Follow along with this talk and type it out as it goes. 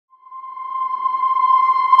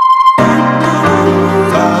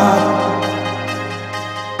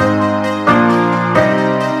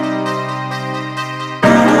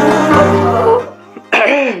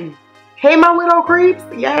my widow creeps?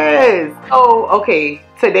 Yes. Oh, okay.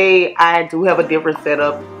 Today I do have a different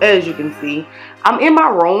setup. As you can see, I'm in my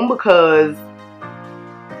room because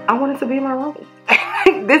I wanted to be in my room.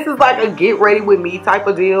 This is like a get ready with me type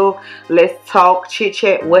of deal. Let's talk, chit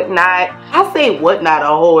chat, whatnot. I say whatnot a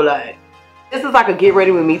whole lot. This is like a get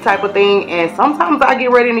ready with me type of thing, and sometimes I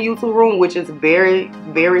get ready in the YouTube room, which is very,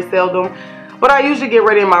 very seldom. But I usually get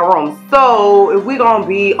ready in my room. So if we're gonna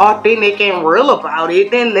be authentic and real about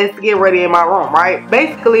it, then let's get ready in my room, right?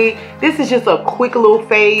 Basically, this is just a quick little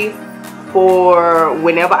phase for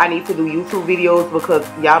whenever I need to do YouTube videos, because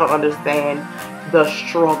y'all don't understand the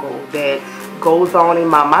struggle that goes on in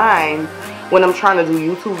my mind when I'm trying to do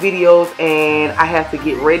YouTube videos and I have to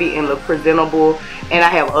get ready and look presentable, and I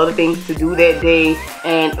have other things to do that day,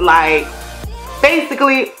 and like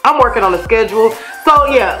basically I'm working on a schedule. So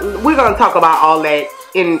yeah, we're gonna talk about all that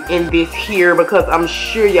in this here, because I'm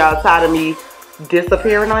sure y'all tired of me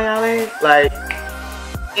disappearing on y'all ass. Like,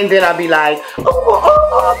 and then I'll be like,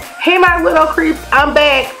 oh, hey my widow creeps, I'm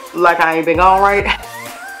back. Like I ain't been gone, right?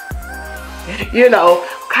 You know,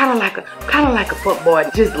 kind of like a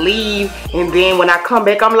fuckboy, just leave, and then when I come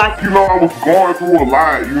back I'm like, you know, I was going through a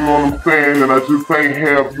lot, you know what I'm saying, and I just ain't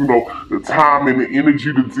have, you know, the time and the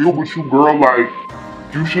energy to deal with you, girl. Like,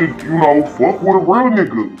 you should, you know, fuck with a real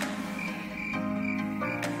nigga.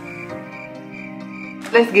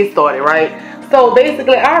 Let's get started, right? So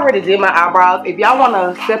basically I already did my eyebrows. If y'all want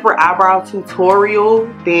a separate eyebrow tutorial,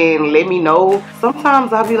 then let me know.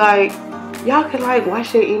 Sometimes I'll be like, y'all can like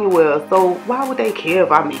watch it anywhere, so why would they care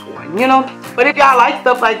if I make one, you know? But if y'all like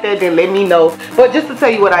stuff like that, then let me know. But just to tell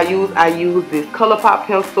you what I use this ColourPop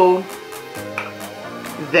pencil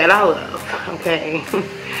that I love, okay?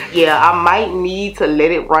 Yeah, I might need to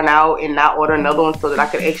let it run out and not order another one so that I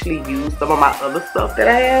can actually use some of my other stuff that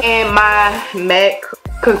I have. And my MAC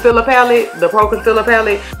concealer palette, the Pro Concealer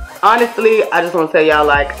Palette, honestly, I just want to tell y'all,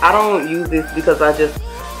 like, I don't use this because I just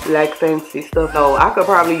like fancy stuff. No, I could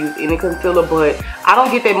probably use any concealer, but I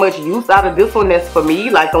don't get that much use out of this one that's for me.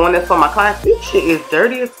 Like the one that's for my clients, this shit is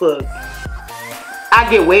dirty as fuck. I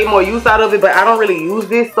get way more use out of it, but I don't really use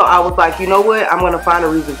this. So I was like, you know what, I'm gonna find a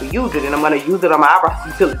reason to use it, and I'm gonna use it on my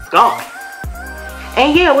eyebrows until it's gone.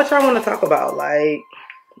 And yeah, what y'all want to talk about? Like,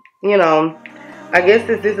 you know, I guess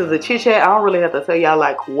this is a chit chat. I don't really have to tell y'all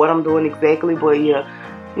like what I'm doing exactly, but yeah,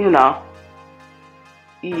 you know,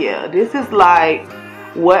 yeah, this is like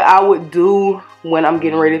what I would do when I'm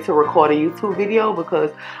getting ready to record a YouTube video,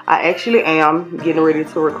 because I actually am getting ready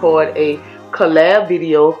to record a collab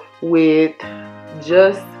video with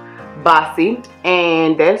Just Bossy,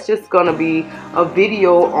 and that's just gonna be a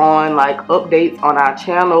video on like updates on our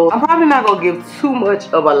channel. I'm probably not gonna give too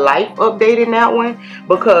much of a life update in that one,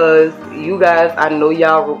 because you guys, I know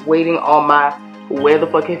y'all waiting on my where the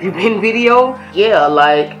fuck have you been video. Yeah,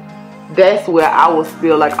 like that's where I will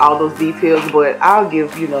spill like all those details, but I'll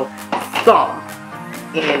give, you know, some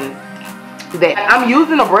in that. I'm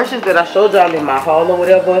using the brushes that I showed y'all in my haul or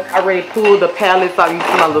whatever. I already pulled the palettes. I used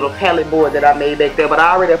my little palette board that I made back there, but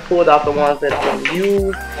I already pulled off the ones that I want to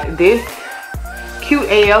use. This cute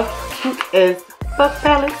as fuck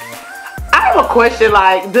palette. I have a question,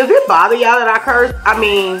 like, does it bother y'all that I curse? I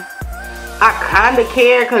mean, I kind of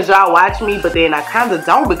care because y'all watch me, but then I kind of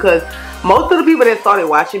don't, because most of the people that started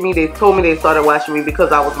watching me, they told me they started watching me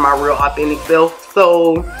because I was my real authentic self.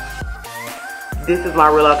 So this is my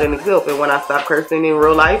real authentic self, and when I stop cursing in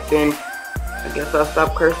real life, then I guess I'll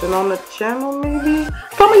stop cursing on the channel maybe.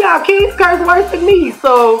 Some of y'all kids curse worse than me,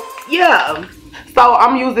 so yeah. So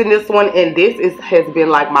I'm using this one, and this has been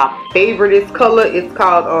like my favoriteest color. It's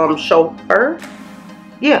called Chauffeur.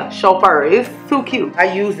 Yeah, Chauffeur. It's too cute.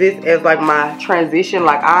 I use this as like my transition.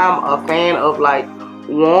 Like, I'm a fan of like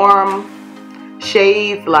warm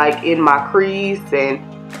shades like in my crease, and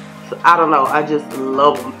I don't know, I just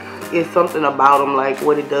love them. It's something about them, like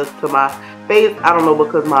what it does to my face. I don't know,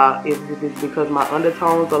 because it's because my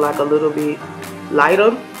undertones are like a little bit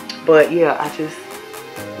lighter, but yeah, I just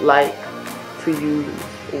like to use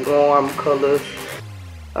warm colors.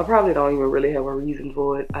 I probably don't even really have a reason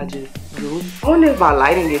for it, I just do. I wonder if my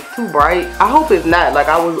lighting is too bright. I hope it's not. Like,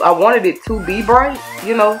 I wanted it to be bright,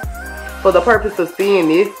 you know, for the purpose of seeing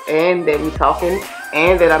this, and that me talking,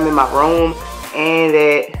 and that I'm in my room, and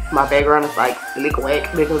that my background is like slick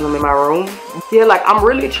whack because I'm in my room. Yeah, like, I'm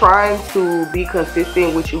really trying to be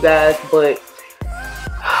consistent with you guys, but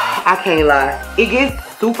I can't lie, it gets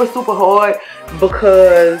super hard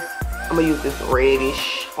because I'm gonna use this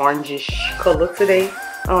reddish orangish color today.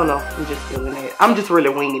 I don't know, I'm just feeling it. I'm just really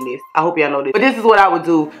winging this. I hope y'all know this. But this is what I would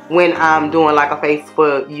do when I'm doing like a face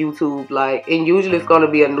for YouTube. Like, and usually it's gonna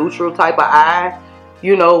be a neutral type of eye,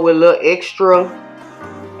 you know, with a little extra.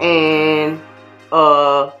 and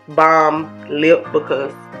balm lip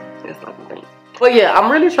because that's not the thing. But yeah,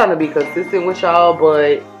 I'm really trying to be consistent with y'all,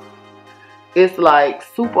 but it's like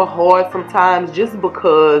super hard sometimes just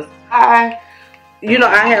because I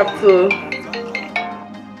have to,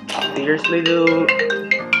 seriously, dude.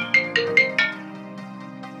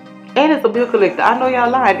 And it's a bill collector. I know y'all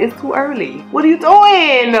lying. It's too early. What are you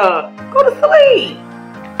doing? Go to sleep.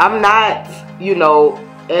 I'm not,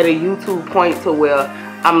 at a YouTube point to where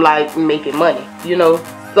I'm like making money,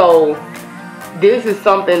 So this is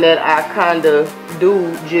something that I kind of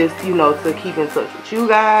do just, to keep in touch with you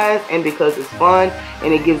guys, and because it's fun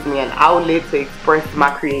and it gives me an outlet to express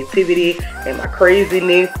my creativity and my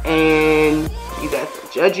craziness, and you guys are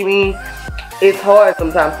judging me. It's hard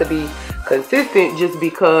sometimes to be consistent just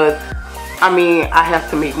because I have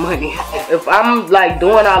to make money. If I'm like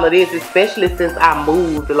doing all of this, especially since I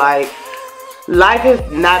moved, like life has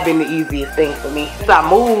not been the easiest thing for me. Since I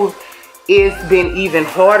moved, it's been even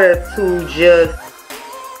harder to just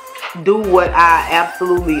do what I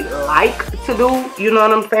absolutely like to do. You know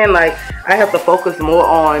what I'm saying? Like I have to focus more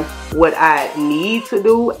on what I need to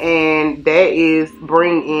do, and that is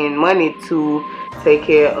bring in money to take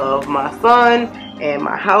care of my son and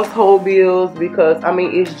my household bills, because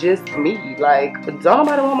it's just me. Like, don't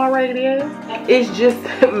nobody want my raggedy ass. It's just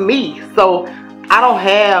me. So I don't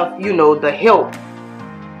have, the help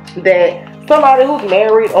that somebody who's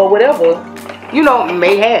married or whatever,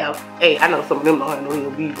 may have. Hey, I know some of them don't have no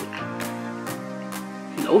real people.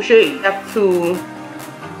 No shade. I have to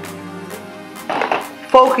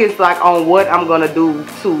focus like on what I'm gonna do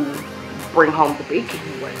to bring home the bacon.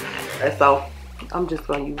 And so I'm just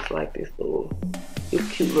gonna use like this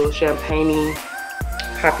cute little champagne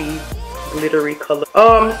poppy glittery color.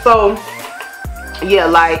 So yeah,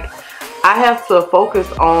 like I have to focus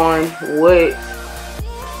on what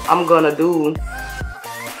I'm gonna do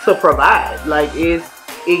to provide. Like it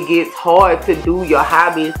gets hard to do your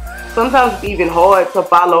hobbies. Sometimes it's even hard to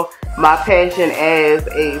follow my passion as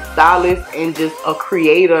a stylist and just a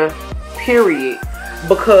creator, period,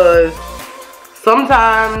 because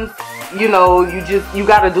sometimes you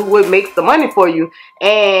gotta do what makes the money for you.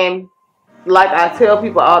 And like I tell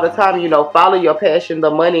people all the time, follow your passion, the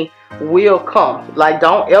money will come. Like,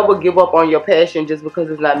 don't ever give up on your passion just because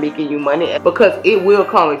it's not making you money, because it will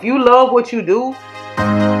come. If you love what you do,